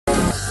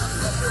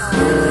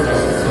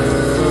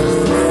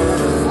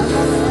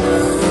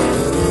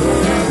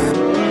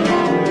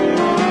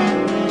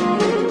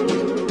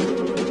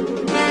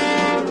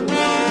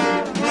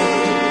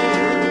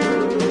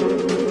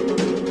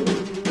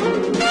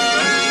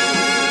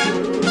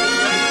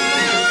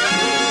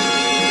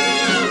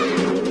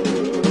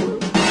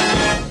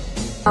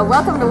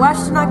Welcome to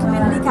Washtenaw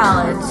Community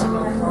College.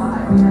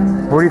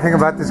 What do you think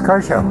about this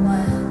car show?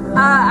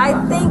 I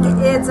think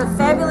it's a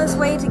fabulous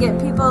way to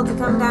get people to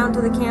come down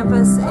to the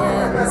campus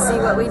and see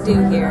what we do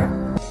here.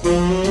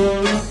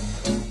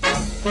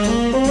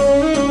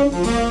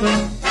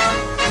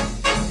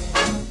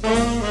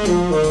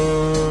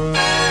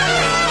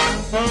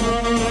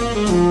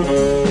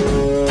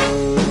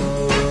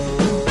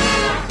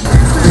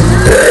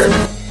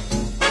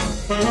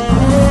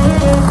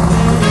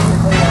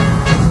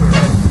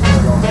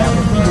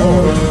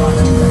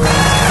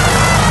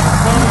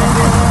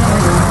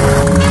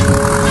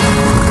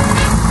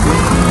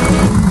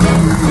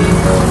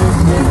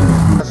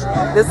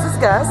 This is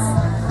Gus.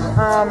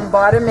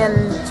 Bought him in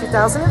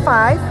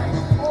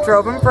 2005,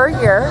 drove him for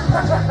a year,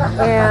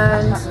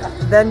 and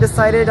then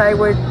decided I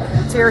would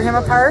tear him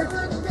apart,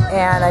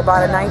 and I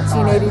bought a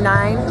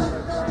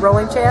 1989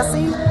 rolling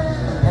chassis,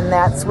 and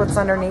that's what's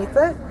underneath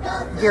it.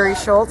 Gary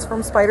Schultz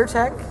from Spider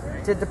Tech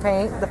did the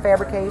paint, the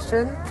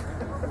fabrication.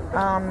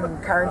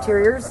 Car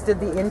Interiors did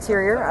the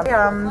interior.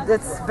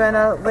 It's been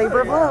a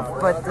labor of love,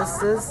 but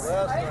this is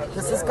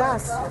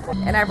Gus.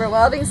 And our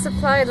welding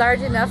supply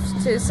large enough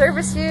to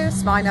service you,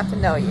 small enough to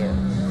know you.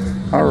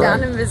 Come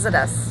down and visit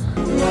us.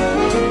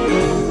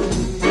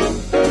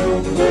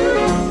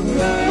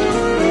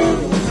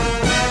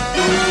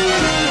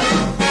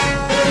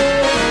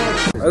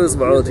 I was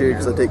volunteering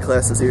because I take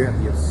classes here,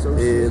 and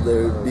they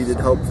needed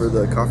help for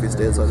the coffee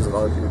stand, so I just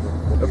volunteered.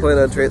 I plan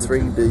on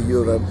transferring to U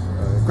of M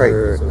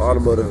for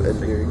automotive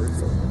engineering.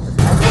 So.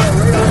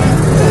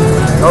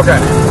 Okay.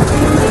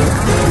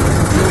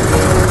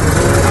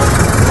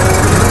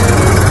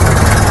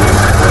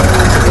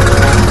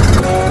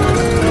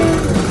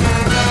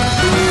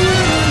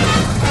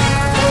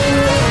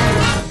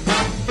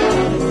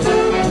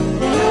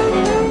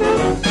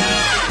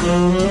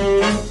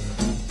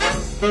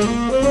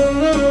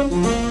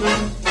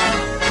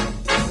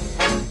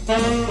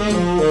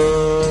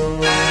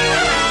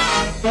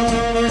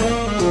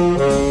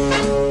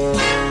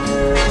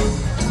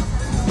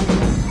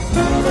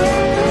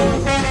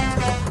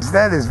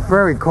 'That is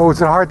very cool.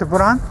 Is it hard to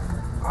put on?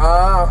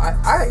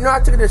 I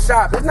took it to the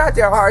shop. It's not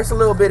that hard. It's a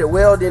little bit of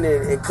welding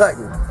and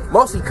cutting.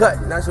 Mostly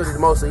cutting. That's what it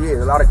mostly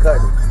is. A lot of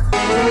cutting.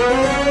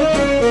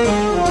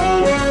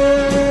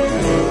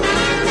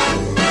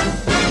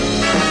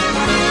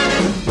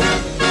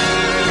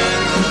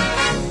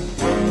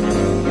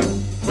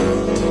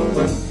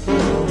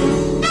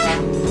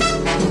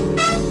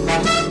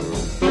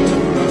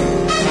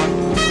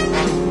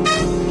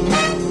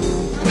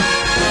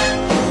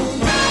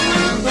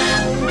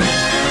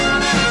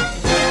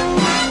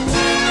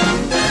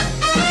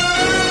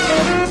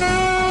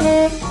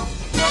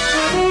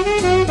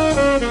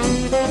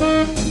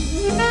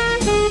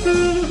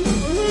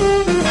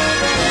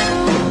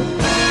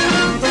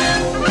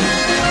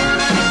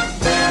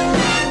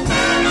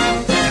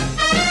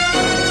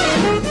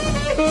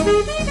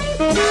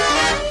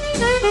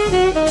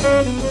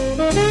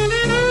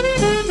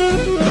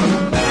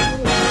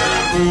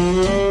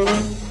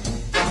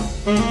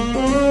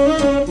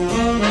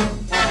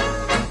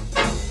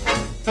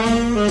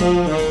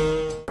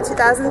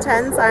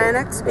 2010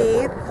 Scionic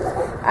Speed.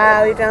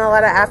 We've done a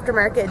lot of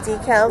aftermarket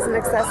decals and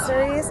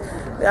accessories.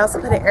 We also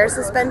put an air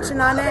suspension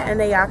on it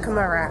and a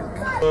Yakima rack.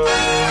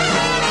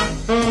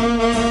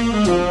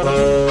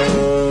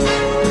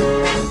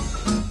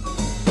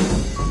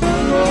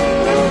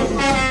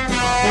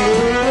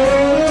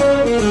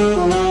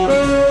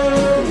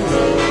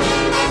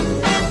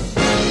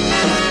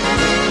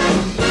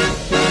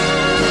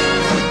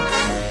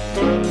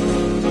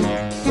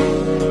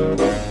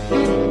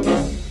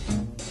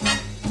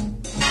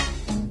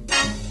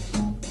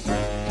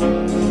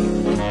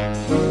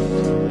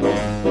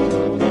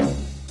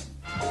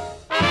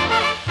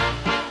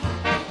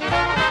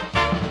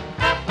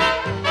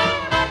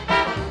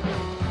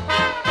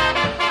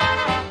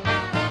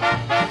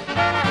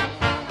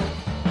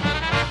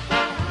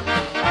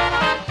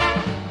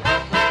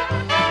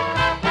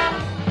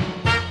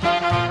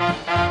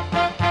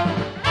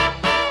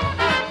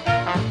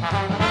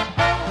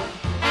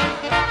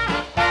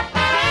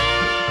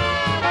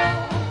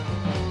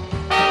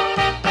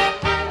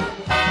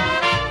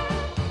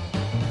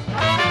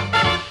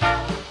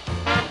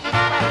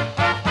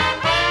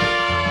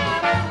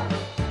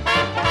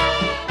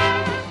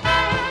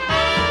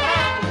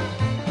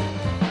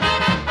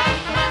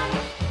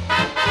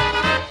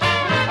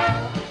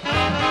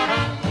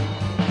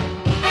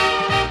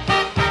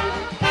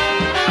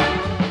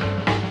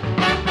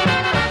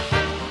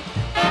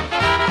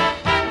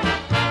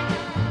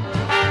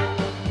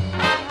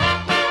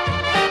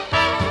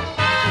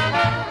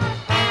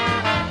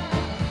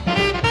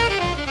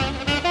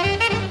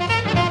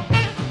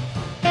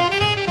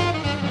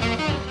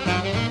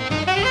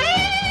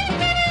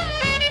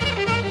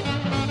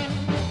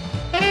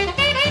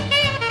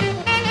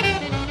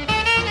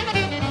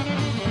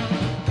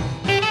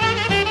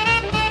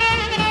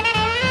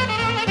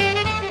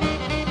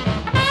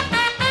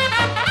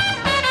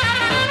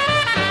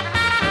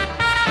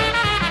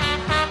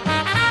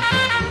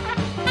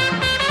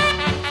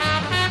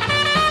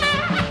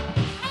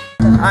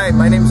 Hi,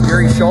 my name is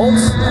Gary Schultz.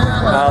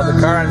 The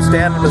car I'm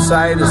standing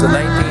beside is a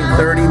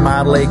 1930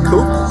 Model A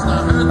Coupe.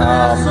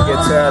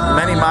 It's had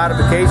many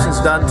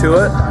modifications done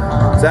to it.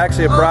 It's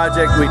actually a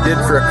project we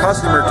did for a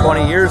customer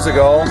 20 years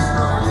ago,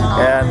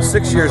 and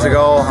 6 years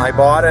ago I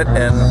bought it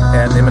and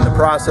am in the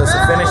process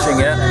of finishing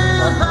it.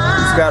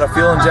 It's got a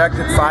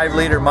fuel-injected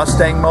 5-liter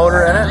Mustang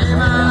motor in it.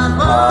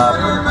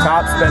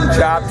 Top's been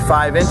chopped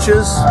 5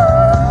 inches.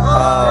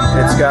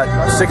 It's got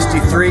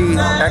 63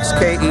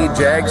 XKE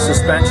Jag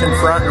suspension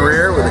front and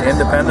rear with an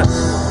independent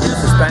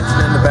suspension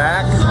in the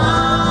back.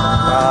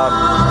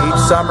 Each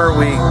summer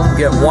we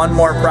get one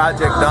more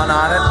project done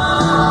on it.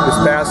 This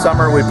past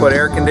summer we put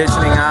air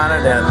conditioning on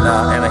it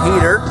and a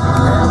heater.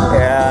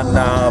 And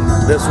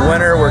this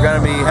winter we're going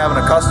to be having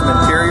a custom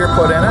interior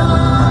put in it.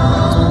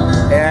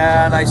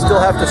 And I still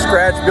have to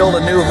scratch build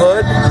a new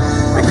hood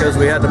because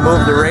we had to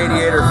move the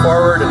radiator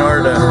forward in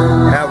order to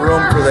have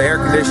room for the air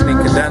conditioning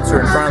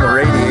condenser in front of the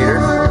radiator.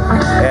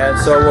 And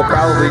so we'll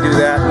probably do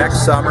that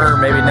next summer,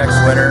 maybe next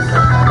winter.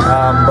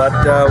 But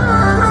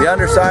the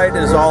underside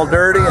is all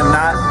dirty and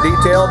not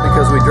detailed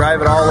because we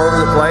drive it all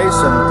over the place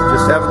and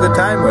just have a good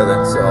time with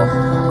it. So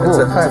it's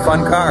a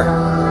fun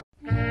car.